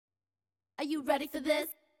Are you ready for this?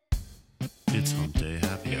 It's Hump Day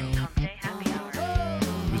Happy Hour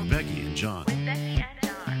with Becky and John.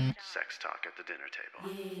 Sex talk at the dinner table.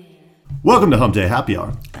 Welcome to Hump Day Happy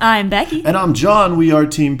Hour. I'm Becky. And I'm John. We are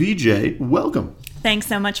Team BJ. Welcome. Thanks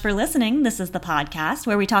so much for listening. This is the podcast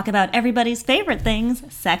where we talk about everybody's favorite things,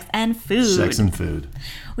 sex and food. Sex and food.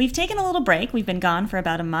 We've taken a little break. We've been gone for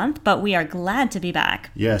about a month, but we are glad to be back.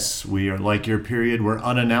 Yes, we are like your period. We're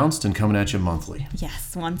unannounced and coming at you monthly.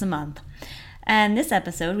 Yes, once a month. And this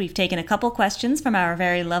episode, we've taken a couple questions from our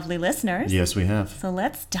very lovely listeners. Yes, we have. So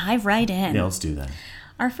let's dive right in. Yeah, let's do that.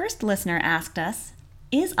 Our first listener asked us,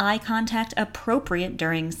 is eye contact appropriate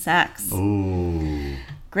during sex? Oh.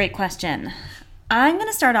 Great question. I'm going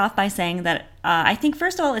to start off by saying that I think,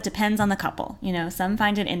 first of all, it depends on the couple. You know, some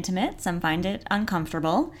find it intimate, some find it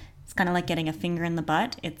uncomfortable. It's kind of like getting a finger in the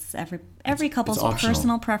butt. It's every couple's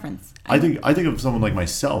personal preference. I think of someone like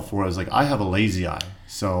myself, where I was like, I have a lazy eye,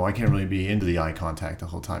 so I can't really be into the eye contact the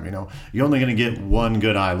whole time. You know, you're only going to get one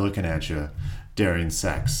good eye looking at you during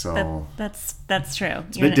sex, so that's true.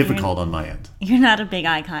 It's a bit difficult on my end. You're not a big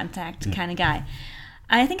eye contact kind of guy.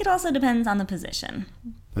 I think it also depends on the position.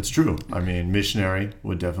 That's true. I mean, missionary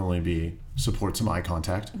would definitely support some eye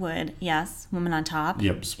contact. Would, yes. Woman on top.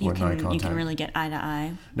 Yep, support eye contact. You can really get eye to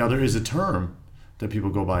eye. Now, there is a term that people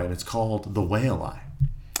go by, and it's called the whale eye.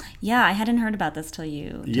 Yeah, I hadn't heard about this till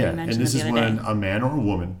you mentioned it the other day. And this is when a man or a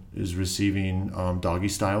woman is receiving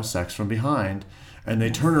doggy-style sex from behind, and they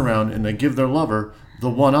turn around and they give their lover the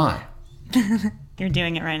one eye. You're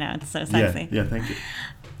doing it right now. It's so sexy. Yeah, thank you.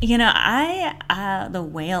 You know, the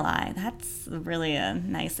whale eye, that's really a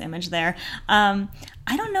nice image there.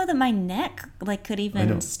 I don't know that my neck could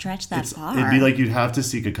even stretch that far. It'd be like you'd have to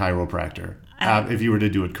seek a chiropractor if you were to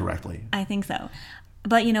do it correctly. I think so.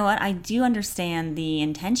 But you know what? I do understand the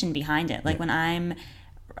intention behind it. Like when I'm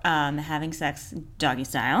having sex doggy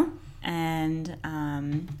style and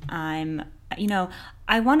I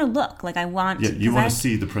want to look like I want. Yeah, you want to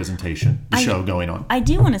see the presentation, the show going on. I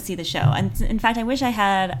do want to see the show, and in fact, I wish I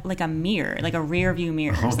had like a mirror, like a rear view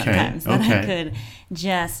mirror sometimes, that I could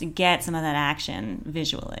just get some of that action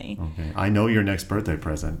visually. Okay, I know your next birthday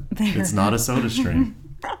present. It's not a soda stream.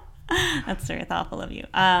 That's very thoughtful of you.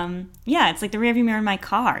 Yeah, it's like the rear view mirror in my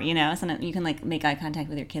car. You know, so you can like make eye contact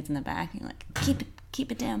with your kids in the back. And you're like,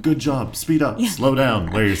 keep it down. Good job. Speed up. Yeah. Slow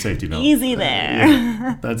down. Wear your safety belt. Easy there.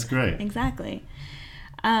 Yeah, that's great. Exactly.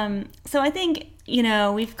 So I think, you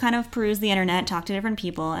know, we've kind of perused the internet, talked to different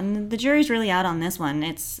people, and the jury's really out on this one.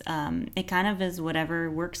 It's it kind of is whatever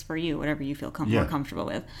works for you, whatever you feel more comfortable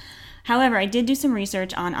with. However, I did do some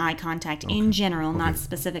research on eye contact in general, not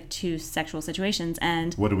specific to sexual situations.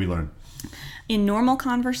 And what did we learn? In normal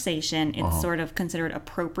conversation, it's sort of considered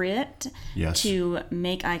appropriate to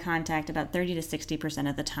make eye contact about 30 to 60%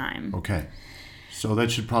 of the time. Okay. So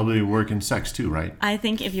that should probably work in sex too, right? I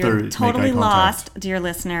think if you're totally lost, dear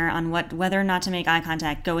listener, on whether or not to make eye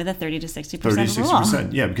contact, go with a 30 to 60% 30 to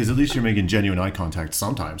 60%, yeah, because at least you're making genuine eye contact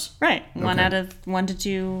sometimes. Right. One out of 1 to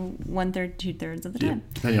 2, 1/3, 2/3 of the time.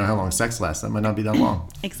 Depending on how long sex lasts, that might not be that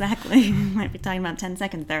long. Exactly. Might be talking about 10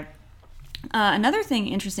 seconds there. Another thing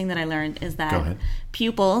interesting that I learned is that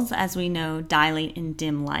pupils, as we know, dilate in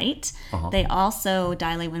dim light. They also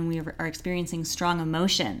dilate when we are experiencing strong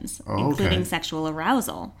emotions, including sexual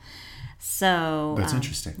arousal. So that's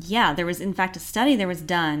interesting. Yeah, there was, in fact, a study that was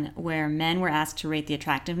done where men were asked to rate the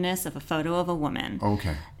attractiveness of a photo of a woman.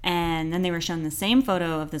 Okay. And then they were shown the same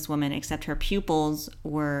photo of this woman, except her pupils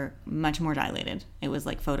were much more dilated. It was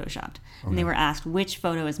like photoshopped. And they were asked which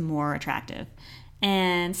photo is more attractive.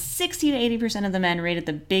 And 60 to 80% of the men rated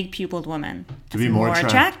the big pupiled woman to be more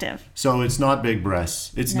attractive. So it's not big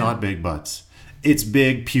breasts. It's not big butts. It's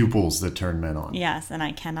big pupils that turn men on. Yes, and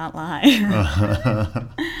I cannot lie.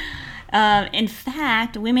 In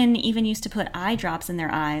fact, women even used to put eye drops in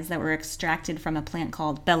their eyes that were extracted from a plant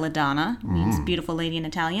called belladonna, means beautiful lady in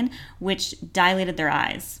Italian, which dilated their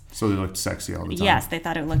eyes. So they looked sexy all the time. Yes, they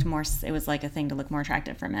thought it was like a thing to look more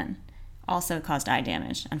attractive for men. Also caused eye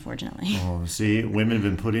damage, unfortunately. Oh, see, women have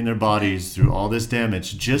been putting their bodies through all this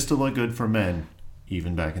damage just to look good for men,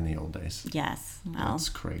 even back in the old days. Yes, well, that's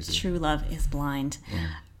crazy. True love is blind.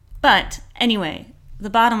 But anyway,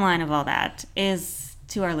 the bottom line of all that is,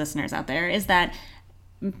 to our listeners out there, is that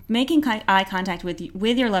making eye contact with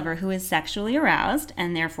your lover who is sexually aroused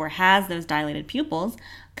and therefore has those dilated pupils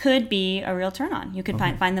could be a real turn on. You could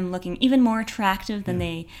find them looking even more attractive than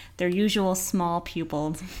their usual small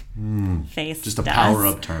pupiled face. Just a power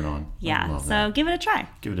up turn on. Yeah. So give it a try.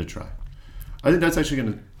 Give it a try. I think that's actually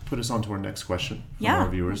going to put us on to our next question from our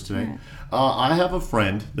viewers today. I have a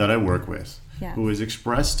friend that I work with who has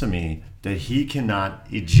expressed to me that he cannot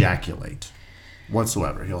ejaculate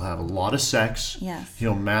whatsoever. He'll have a lot of sex. Yes.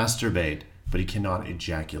 He'll masturbate, but he cannot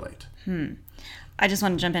ejaculate. I just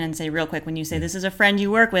want to jump in and say real quick, when you say this is a friend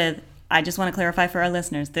you work with, I just want to clarify for our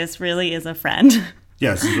listeners, this really is a friend.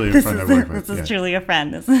 Yes, this is really a friend I work with. This is truly a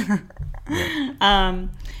friend.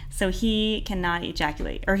 So he cannot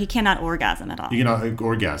ejaculate, or he cannot orgasm at all. You cannot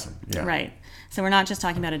orgasm. Yeah. Right. So we're not just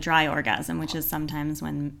talking about a dry orgasm, which is sometimes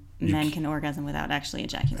when men can orgasm without actually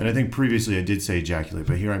ejaculating. And I think previously I did say ejaculate,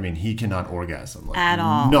 but here I mean he cannot orgasm. Like, at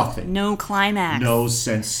all. Nothing. No climax. No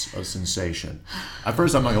sense of sensation. At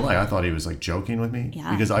first, I'm not going to lie, I thought he was like joking with me.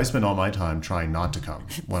 Yeah. Because I spend all my time trying not to come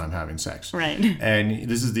when I'm having sex. Right. And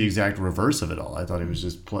this is the exact reverse of it all. I thought he was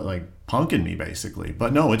just like punking me basically.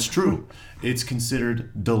 But no, it's true. It's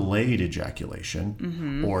considered delayed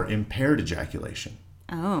ejaculation or impaired ejaculation.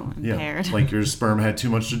 Oh, impaired. Yeah, like your sperm had too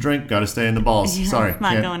much to drink, got to stay in the balls. Yeah, Sorry, it's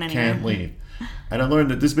not going anywhere. Can't leave. And I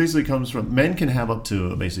learned that this basically comes from men can have up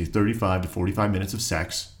to basically 35 to 45 minutes of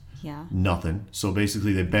sex. Yeah. Nothing. So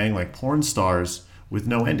basically they bang like porn stars with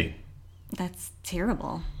no ending. That's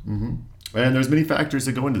terrible. And there's many factors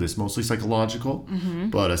that go into this, mostly psychological,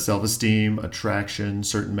 but a self-esteem, attraction,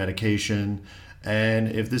 certain medication. And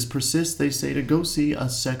if this persists, they say to go see a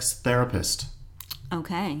sex therapist.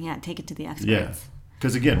 Okay, yeah, take it to the experts. Yeah.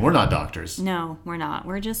 Because again, we're not doctors. No, we're not.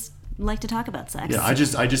 We're just like to talk about sex. Yeah, I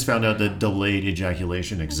just found out that delayed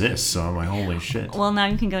ejaculation exists, so I'm like, holy shit. Well, now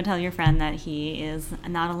you can go tell your friend that he is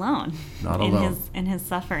not alone. Not alone. In his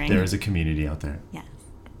suffering. There is a community out there. Yes.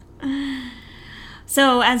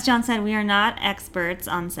 So, as John said, we are not experts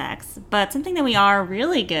on sex, but something that we are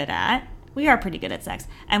really good at, we are pretty good at sex,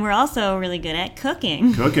 and we're also really good at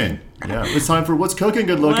cooking. Cooking. Yeah, it's time for What's Cooking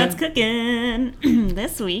Good Looking. What's cooking?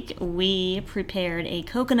 This week, we prepared a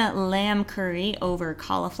coconut lamb curry over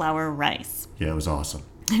cauliflower rice. Yeah, it was awesome.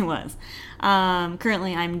 It was.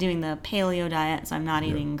 Currently, I'm doing the paleo diet, so I'm not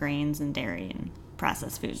eating grains and dairy and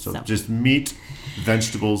processed foods. So just meat,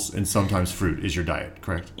 vegetables, and sometimes fruit is your diet,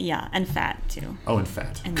 correct? Yeah, and fat, too. Oh, and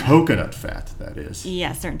fat. And coconut fat, that is.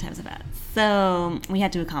 Yeah, certain types of fat. So we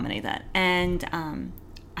had to accommodate that. And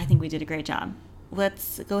I think we did a great job.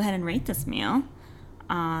 Let's go ahead and rate this meal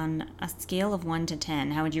on a scale of 1 to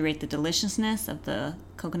 10. How would you rate the deliciousness of the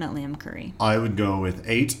coconut lamb curry? I would go with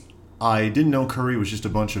 8. I didn't know curry was just a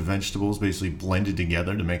bunch of vegetables basically blended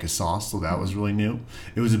together to make a sauce, so that was really new.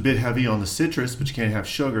 It was a bit heavy on the citrus, but you can't have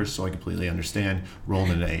sugar, so I completely understand.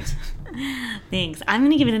 Rolling an 8. Thanks. I'm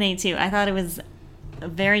going to give it an 8 too. I thought it was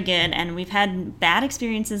very good, and we've had bad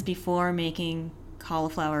experiences before making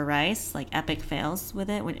cauliflower rice, like epic fails with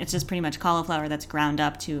it. It's just pretty much cauliflower that's ground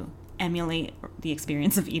up to emulate the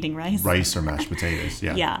experience of eating rice. Rice or mashed potatoes,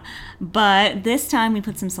 yeah. Yeah. But this time we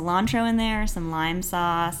put some cilantro in there, some lime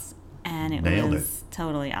sauce, and it was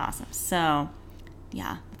totally awesome. So,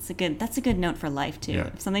 yeah, that's a good note for life too. Yeah.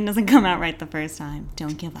 If something doesn't come out right the first time,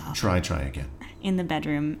 don't give up. Try again. In the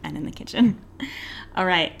bedroom and in the kitchen. All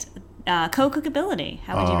right. Co-cookability.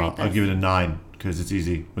 How would you rate this? I'll give it a 9 because it's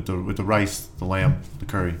easy with the rice, the lamb, the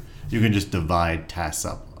curry. You can just divide tasks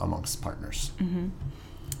up amongst partners.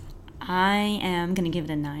 I am going to give it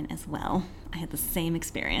a 9 as well. I had the same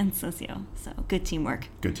experience as you, so good teamwork.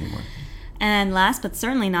 Good teamwork. And last but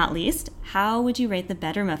certainly not least, how would you rate the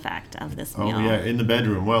bedroom effect of this meal? Oh, yeah, in the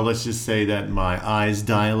bedroom. Well, let's just say that my eyes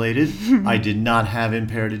dilated. I did not have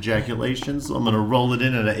impaired ejaculation, so I'm going to roll it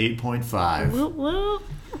in at an 8.5. Whoop, whoop.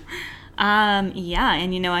 Yeah,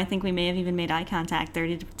 and I think we may have even made eye contact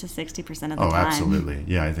 30 to 60% of the time. Oh, absolutely.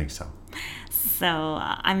 Yeah, I think so. So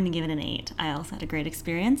I'm going to give it an 8. I also had a great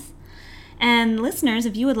experience. And listeners,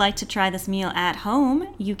 if you would like to try this meal at home,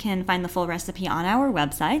 you can find the full recipe on our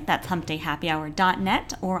website. That's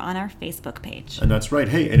humpdayhappyhour.net or on our Facebook page. And that's right.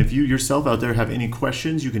 Hey, and if you yourself out there have any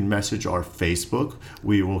questions, you can message our Facebook.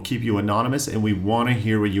 We will keep you anonymous, and we want to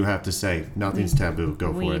hear what you have to say. Nothing's taboo.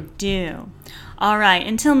 Go for it. We do. All right.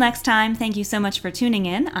 Until next time, thank you so much for tuning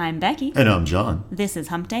in. I'm Becky. And I'm John. This is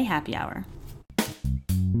Hump Day Happy Hour.